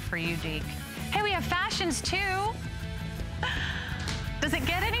much better for you, Deke. Hey, we have fashions too. Does it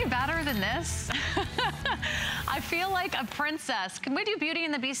get any better than this? I feel like a princess. Can we do Beauty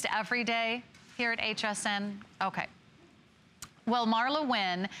and the Beast every day here at HSN? Okay. Well, Marla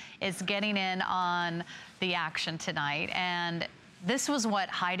Wynne is getting in on the action tonight, and this was what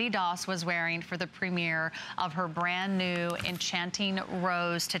Heidi Daus was wearing for the premiere of her brand new Enchanting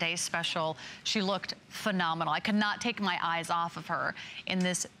Rose Today's Special. She looked phenomenal. I could not take my eyes off of her in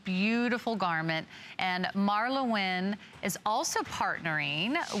this beautiful garment. And Marla Wynne is also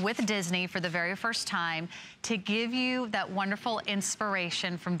partnering with Disney for the very first time to give you that wonderful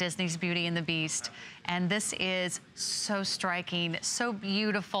inspiration from Disney's Beauty and the Beast. And this is so striking, so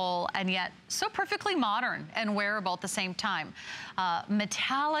beautiful, and yet so perfectly modern and wearable at the same time.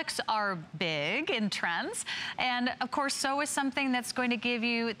 Metallics are big in trends, and of course so is something that's going to give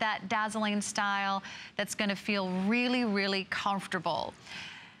you that dazzling style that's going to feel really, really comfortable.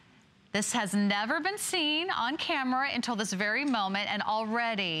 This has never been seen on camera until this very moment, and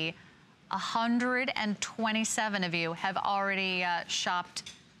already 127 of you have already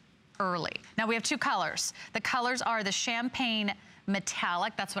shopped early. Now we have two colors. The colors are the champagne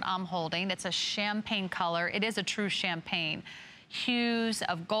metallic. That's what I'm holding. It's a champagne color. It is a true champagne. Hues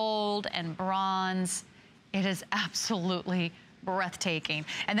of gold and bronze. It is absolutely breathtaking.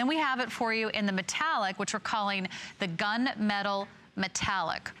 And then we have it for you in the metallic, which we're calling the gunmetal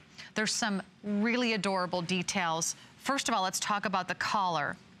metallic. There's some really adorable details. First of all, let's talk about the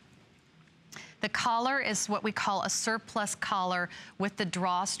collar. The collar is what we call a surplus collar with the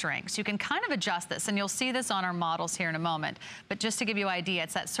drawstring. So you can kind of adjust this, and you'll see this on our models here in a moment. But just to give you an idea,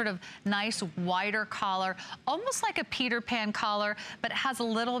 it's that sort of nice wider collar, almost like a Peter Pan collar, but it has a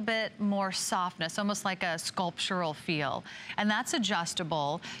little bit more softness, almost like a sculptural feel. And that's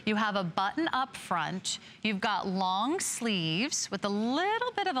adjustable. You have a button up front. You've got long sleeves with a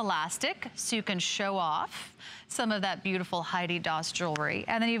little bit of elastic so you can show off some of that beautiful Heidi Daus jewelry.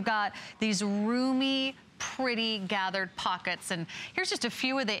 And then you've got these roomy, pretty gathered pockets. And here's just a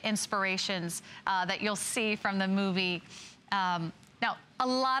few of the inspirations that you'll see from the movie. Now, a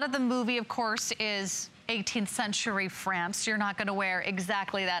lot of the movie, of course, is 18th century France. You're not gonna wear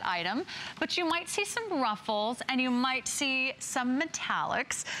exactly that item, but you might see some ruffles and you might see some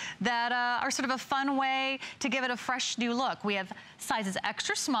metallics that are sort of a fun way to give it a fresh new look. We have sizes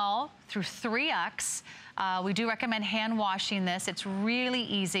extra small through 3X. We do recommend hand washing this. It's really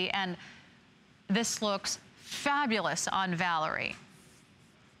easy, and this looks fabulous on Valerie.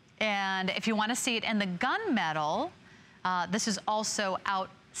 And if you wanna see it in the gunmetal, this is also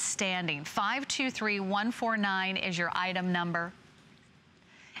outstanding. 523149 is your item number.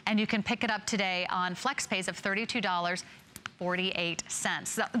 And you can pick it up today on FlexPays of $32.48.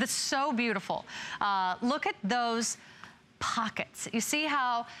 So that's so beautiful. Look at those pockets. You see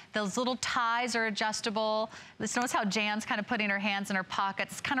how those little ties are adjustable? Let's notice how Jan's kind of putting her hands in her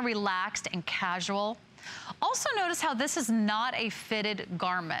pockets. It's kind of relaxed and casual. Also notice how this is not a fitted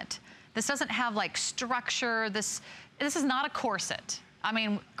garment. This doesn't have like structure. This is not a corset. I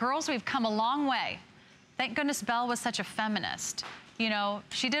mean, girls, we've come a long way. Thank goodness Belle was such a feminist. You know,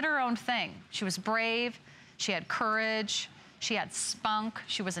 she did her own thing. She was brave, she had courage, she had spunk,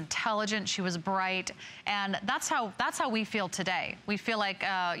 she was intelligent, she was bright, and that's how we feel today. We feel like,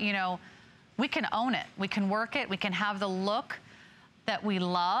 you know, we can own it, we can work it, we can have the look that we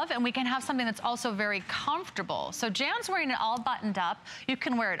love, and we can have something that's also very comfortable. So Jan's wearing it all buttoned up. You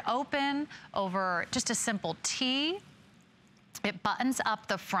can wear it open over just a simple tee. It buttons up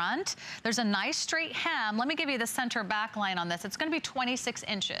the front. There's a nice straight hem. Let me give you the center back line on this. It's gonna be 26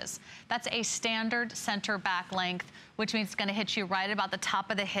 inches. That's a standard center back length, which means it's gonna hit you right about the top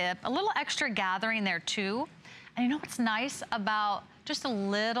of the hip. A little extra gathering there too. And you know what's nice about just a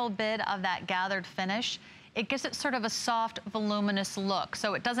little bit of that gathered finish? It gives it sort of a soft, voluminous look.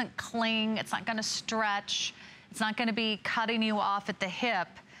 So it doesn't cling, it's not gonna stretch, it's not gonna be cutting you off at the hip.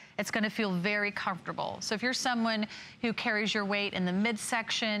 It's gonna feel very comfortable. So if you're someone who carries your weight in the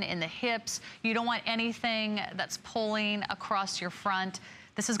midsection, in the hips, you don't want anything that's pulling across your front,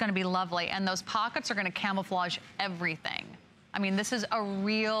 this is gonna be lovely. And those pockets are gonna camouflage everything. I mean, this is a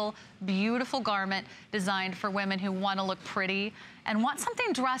real beautiful garment designed for women who wanna look pretty and want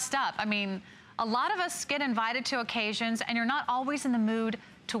something dressed up. I mean, a lot of us get invited to occasions and you're not always in the mood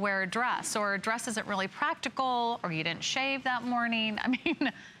to wear a dress, or a dress isn't really practical, or you didn't shave that morning. I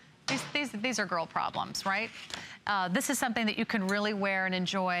mean, these are girl problems, right? This is something that you can really wear and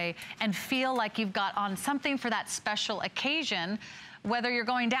enjoy and feel like you've got on something for that special occasion, whether you're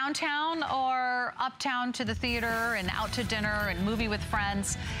going downtown or uptown to the theater and out to dinner and movie with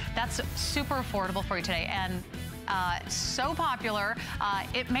friends. That's super affordable for you today. And so popular,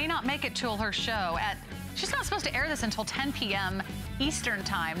 it may not make it to her show. She's not supposed to air this until 10 p.m. Eastern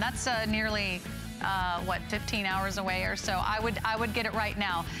time. That's nearly, what, 15 hours away or so. I would get it right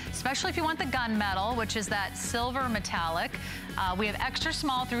now, especially if you want the gunmetal, which is that silver metallic. We have extra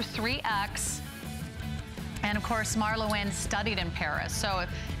small through 3X. And of course, Marlowe studied in Paris. So if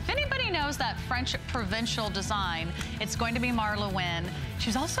anybody knows that French provincial design, it's going to be Marlowe.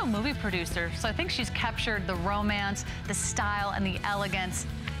 She's also a movie producer, so I think she's captured the romance, the style, and the elegance.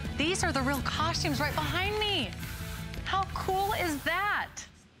 These are the real costumes right behind me. How cool is that?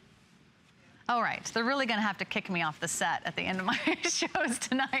 All right, they're really gonna have to kick me off the set at the end of my shows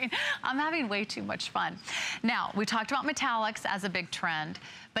tonight. I'm having way too much fun. Now, we talked about metallics as a big trend,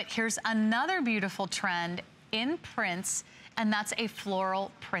 but here's another beautiful trend in prints, and that's a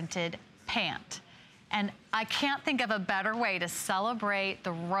floral printed pant. And I can't think of a better way to celebrate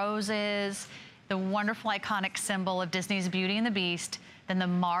the roses, the wonderful iconic symbol of Disney's Beauty and the Beast, than the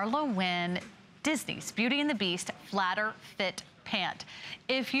Marlowe Disney's Beauty and the Beast flatter fit pant.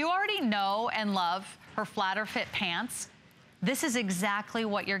 If you already know and love her flatter fit pants, this is exactly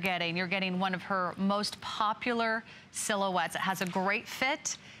what you're getting. You're getting one of her most popular silhouettes. It has a great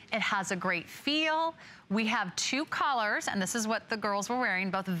fit. It has a great feel. We have two colors, and this is what the girls were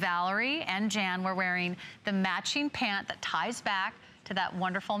wearing. Both Valerie and Jan were wearing the matching pant that ties back to that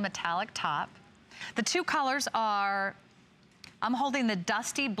wonderful metallic top. The two colors are, I'm holding the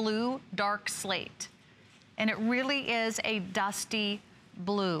dusty blue dark slate. And it really is a dusty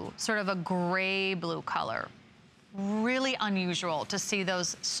blue, sort of a gray blue color. Really unusual to see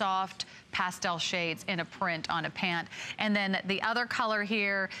those soft pastel shades in a print on a pant. And then the other color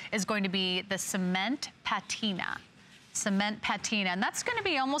here is going to be the cement patina. Cement patina, and that's going to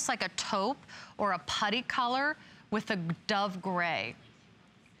be almost like a taupe or a putty color with a dove gray.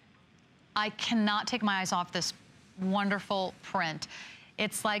 I cannot take my eyes off this wonderful print.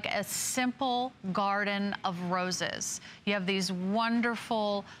 It's like a simple garden of roses. You have these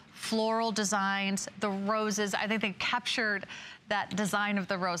wonderful floral designs, the roses. I think they captured that design of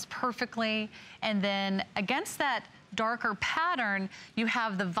the rose perfectly. And then against that darker pattern, you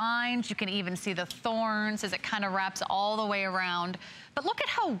have the vines. You can even see the thorns as it kind of wraps all the way around. But look at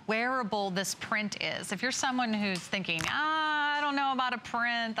how wearable this print is. If you're someone who's thinking, I don't know about a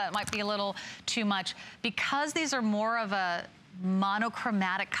print, that might be a little too much. Because these are more of a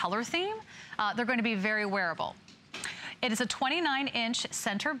monochromatic color theme, they're going to be very wearable. It is a 29-inch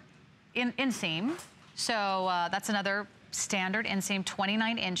center inseam. So that's another standard inseam,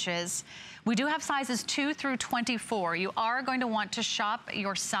 29 inches. We do have sizes 2 through 24. You are going to want to shop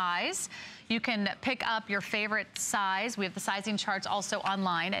your size. You can pick up your favorite size. We have the sizing charts also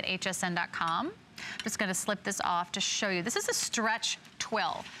online at hsn.com. I'm just going to slip this off to show you. This is a stretch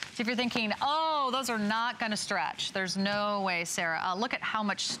twill. So if you're thinking, oh, those are not going to stretch, there's no way, Sarah. Look at how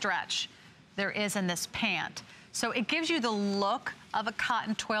much stretch there is in this pant. So it gives you the look of a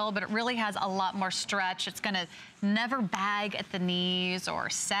cotton twill, but it really has a lot more stretch. It's gonna never bag at the knees or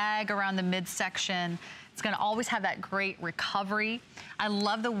sag around the midsection. It's gonna always have that great recovery. I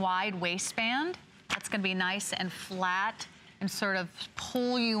love the wide waistband. That's gonna be nice and flat and sort of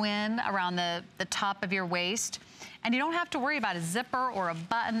pull you in around the top of your waist. And you don't have to worry about a zipper or a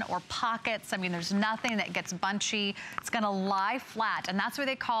button or pockets. I mean, there's nothing that gets bunchy. It's gonna lie flat, and that's what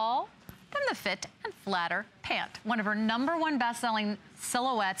they call them the Fit and Flatter pant. One of her #1 best-selling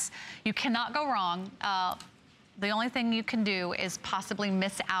silhouettes. You cannot go wrong. The only thing you can do is possibly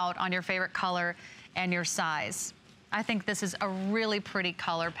miss out on your favorite color and your size. I think this is a really pretty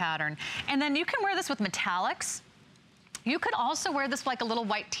color pattern. And then you can wear this with metallics. You could also wear this like a little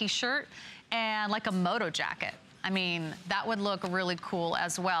white t-shirt and like a moto jacket. I mean, that would look really cool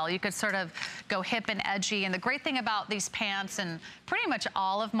as well. You could sort of go hip and edgy. And the great thing about these pants and pretty much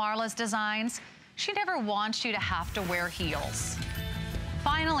all of Marla's designs, she never wants you to have to wear heels.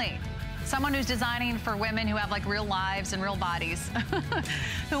 Finally, someone who's designing for women who have like real lives and real bodies,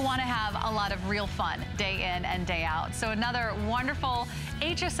 who want to have a lot of real fun day in and day out. So another wonderful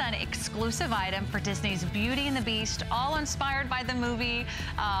HSN exclusive item for Disney's Beauty and the Beast, all inspired by the movie.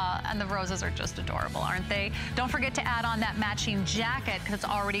 And the roses are just adorable, aren't they? Don't forget to add on that matching jacket because it's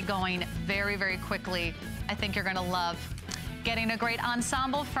already going very, very quickly. I think you're going to love getting a great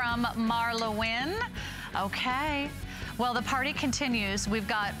ensemble from Marla Wynne. Okay. Well, the party continues. We've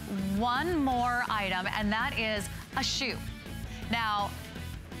got one more item, and that is a shoe. Now,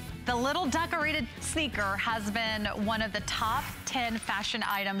 the little decorated sneaker has been one of the top 10 fashion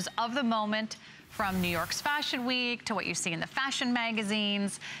items of the moment, from New York's Fashion Week to what you see in the fashion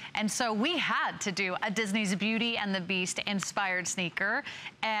magazines. And so we had to do a Disney's Beauty and the Beast inspired sneaker,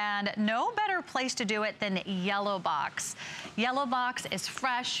 and no better place to do it than Yellow Box. Yellow Box is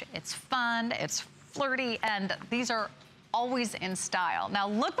fresh, it's fun, it's flirty, and these are always in style. Now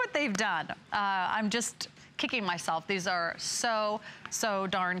look what they've done. I'm just kicking myself. These are so, so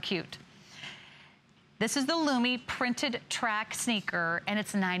darn cute. This is the Lumi printed track sneaker, and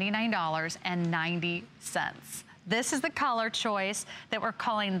it's $99.90. This is the color choice that we're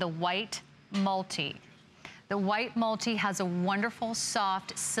calling the white multi. The white multi has a wonderful,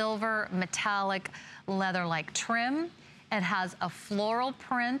 soft, silver, metallic, leather-like trim. It has a floral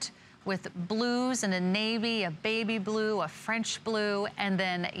print with blues and a navy, a baby blue, a French blue, and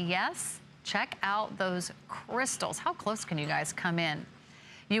then, yes, check out those crystals. How close can you guys come in?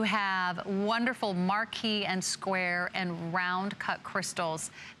 You have wonderful marquee and square and round cut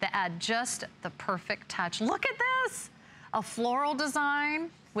crystals that add just the perfect touch. Look at this, a floral design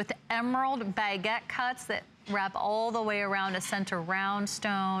with emerald baguette cuts that wrap all the way around a center round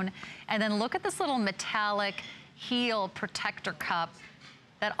stone. And then look at this little metallic heel protector cup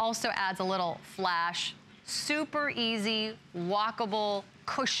that also adds a little flash. Super easy, walkable,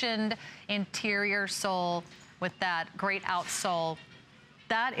 cushioned interior sole with that great outsole.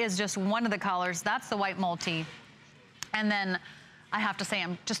 That is just one of the colors. That's the white multi. And then I have to say,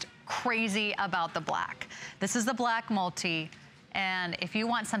 I'm just crazy about the black. This is the black multi. And if you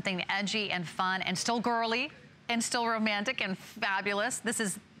want something edgy and fun and still girly and still romantic and fabulous, this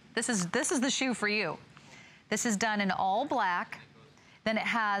is the shoe for you. This is done in all black. Then it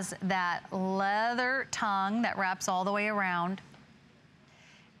has that leather tongue that wraps all the way around.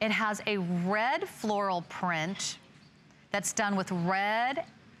 It has a red floral print that's done with red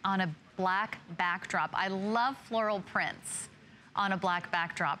on a black backdrop. I love floral prints on a black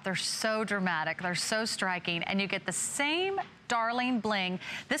backdrop. They're so dramatic, they're so striking, and you get the same darling bling.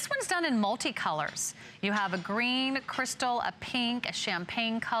 This one's done in multicolors. You have a green crystal, a pink, a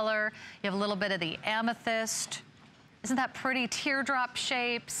champagne color. You have a little bit of the amethyst. Isn't that pretty? Teardrop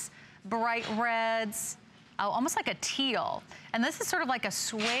shapes, bright reds. Oh, almost like a teal. And this is sort of like a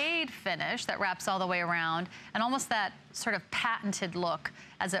suede finish that wraps all the way around, and almost that sort of patented look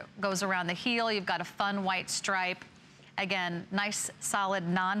as it goes around the heel. You've got a fun white stripe. Again, nice, solid,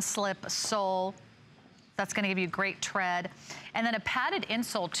 non-slip sole. That's gonna give you great tread. And then a padded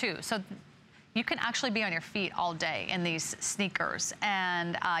insole too. So you can actually be on your feet all day in these sneakers,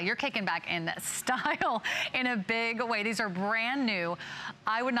 and you're kicking back in style in a big way. These are brand new.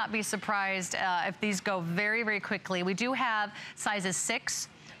 I would not be surprised if these go very, very quickly. We do have sizes 6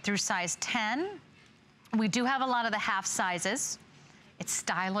 through size 10. We do have a lot of the half sizes. It's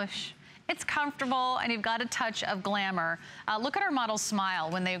stylish. It's comfortable, and you've got a touch of glamour. Look at our models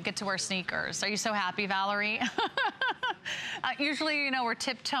smile when they get to wear sneakers. Are you so happy, Valerie? Usually, you know, we're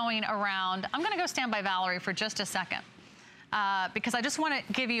tiptoeing around. I'm gonna go stand by Valerie for just a second because I just wanna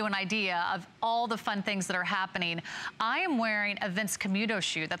give you an idea of all the fun things that are happening. I am wearing a Vince Camuto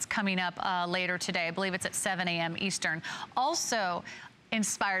shoe that's coming up later today. I believe it's at 7 a.m. Eastern. Also,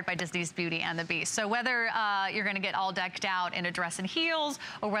 inspired by Disney's Beauty and the Beast. So whether you're gonna get all decked out in a dress and heels,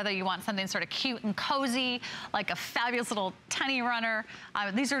 or whether you want something sort of cute and cozy, like a fabulous little tiny runner,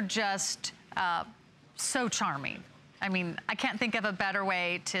 these are just so charming. I mean, I can't think of a better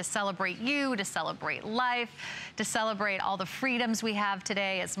way to celebrate you, to celebrate life, to celebrate all the freedoms we have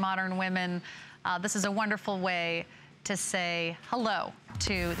today as modern women. This is a wonderful way to say hello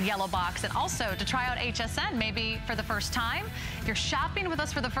to the Yellow Box, and also to try out HSN maybe for the first time. If you're shopping with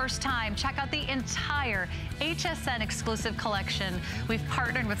us for the first time, check out the entire HSN exclusive collection. We've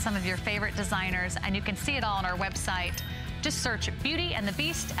partnered with some of your favorite designers, and you can see it all on our website. Just search Beauty and the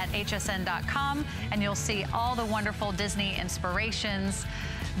Beast at hsn.com, and you'll see all the wonderful Disney inspirations.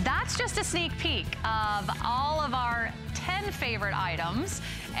 That's just a sneak peek of all of our 10 favorite items,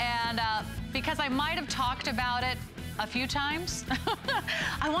 and because I might have talked about it a few times,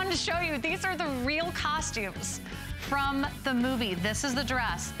 I wanted to show you, these are the real costumes from the movie. This is the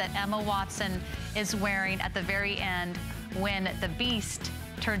dress that Emma Watson is wearing at the very end when the Beast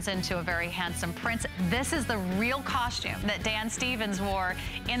turns into a very handsome prince. This is the real costume that Dan Stevens wore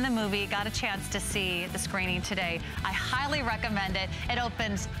in the movie. Got a chance to see the screening today. I highly recommend it. It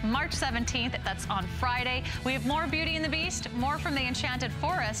opens March 17th. That's on Friday. We have more Beauty and the Beast, more from the Enchanted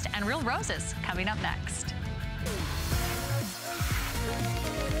Forest, and Real Roses coming up next.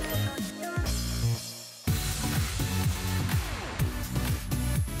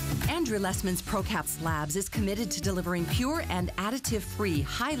 Andrew Lessman's ProCaps Labs is committed to delivering pure and additive-free,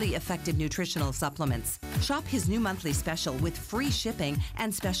 highly effective nutritional supplements. Shop his new monthly special with free shipping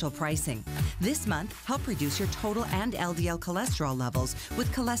and special pricing. This month, help reduce your total and LDL cholesterol levels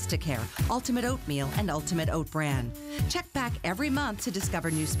with Cholesticare, Ultimate Oatmeal, and Ultimate Oat Bran. Check back every month to discover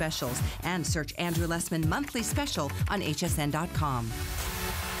new specials and search Andrew Lessman Monthly Special on hsn.com.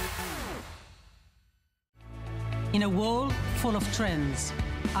 In a world full of trends,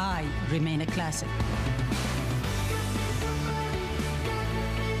 I remain a classic.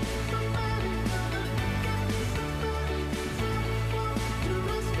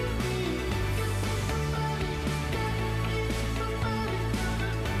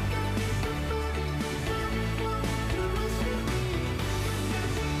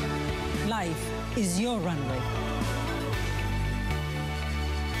 Life is your runway.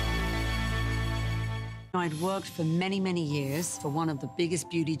 I'd worked for many, many years for one of the biggest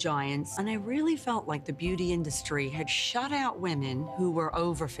beauty giants, and I really felt like the beauty industry had shut out women who were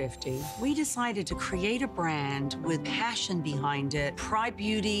over 50. We decided to create a brand with passion behind it. Pride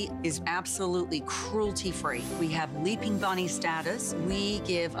Beauty is absolutely cruelty-free. We have Leaping Bunny status. We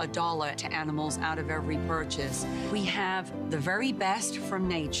give $1 to animals out of every purchase. We have the very best from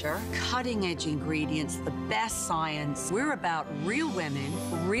nature, cutting-edge ingredients, the best science. We're about real women,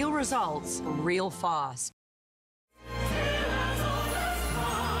 real results, real fast.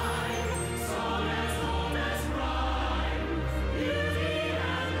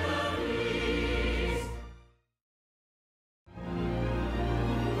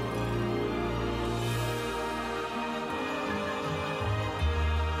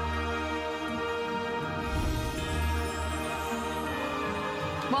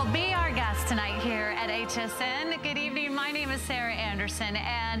 Well, be our guest tonight here at HSN. Good evening. My name is Sarah Anderson,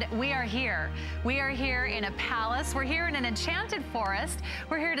 and we are here. We are here in a palace. We're here in an enchanted forest.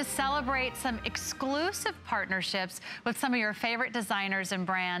 We're here to celebrate some exclusive partnerships with some of your favorite designers and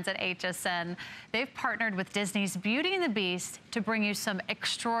brands at HSN. They've partnered with Disney's Beauty and the Beast to bring you some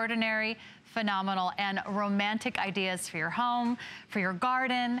extraordinary, phenomenal, and romantic ideas for your home, for your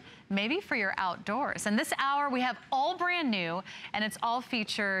garden, maybe for your outdoors. And this hour we have all brand new, and it's all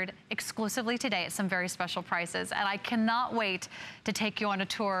featured exclusively today at some very special prices. And I cannot wait to take you on a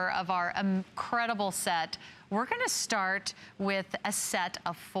tour of our incredible set. We're gonna start with a set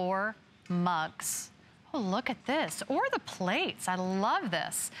of 4 mugs. Oh, look at this, or the plates. I love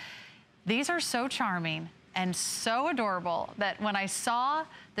this. These are so charming and so adorable that when I saw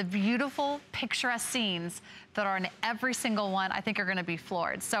the beautiful picturesque scenes that are in every single one, I think you're gonna be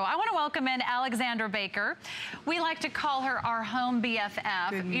floored. So I wanna welcome in Alexandra Baker. We like to call her our home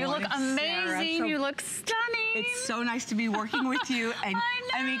BFF. Good You look morning, amazing, Sarah. you look stunning. It's so nice to be working with you. And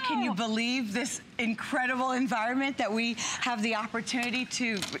I mean, can you believe this incredible environment that we have the opportunity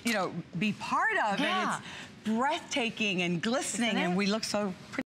to, you know, be part of? Yeah. And it's breathtaking and glistening, and we look so pretty.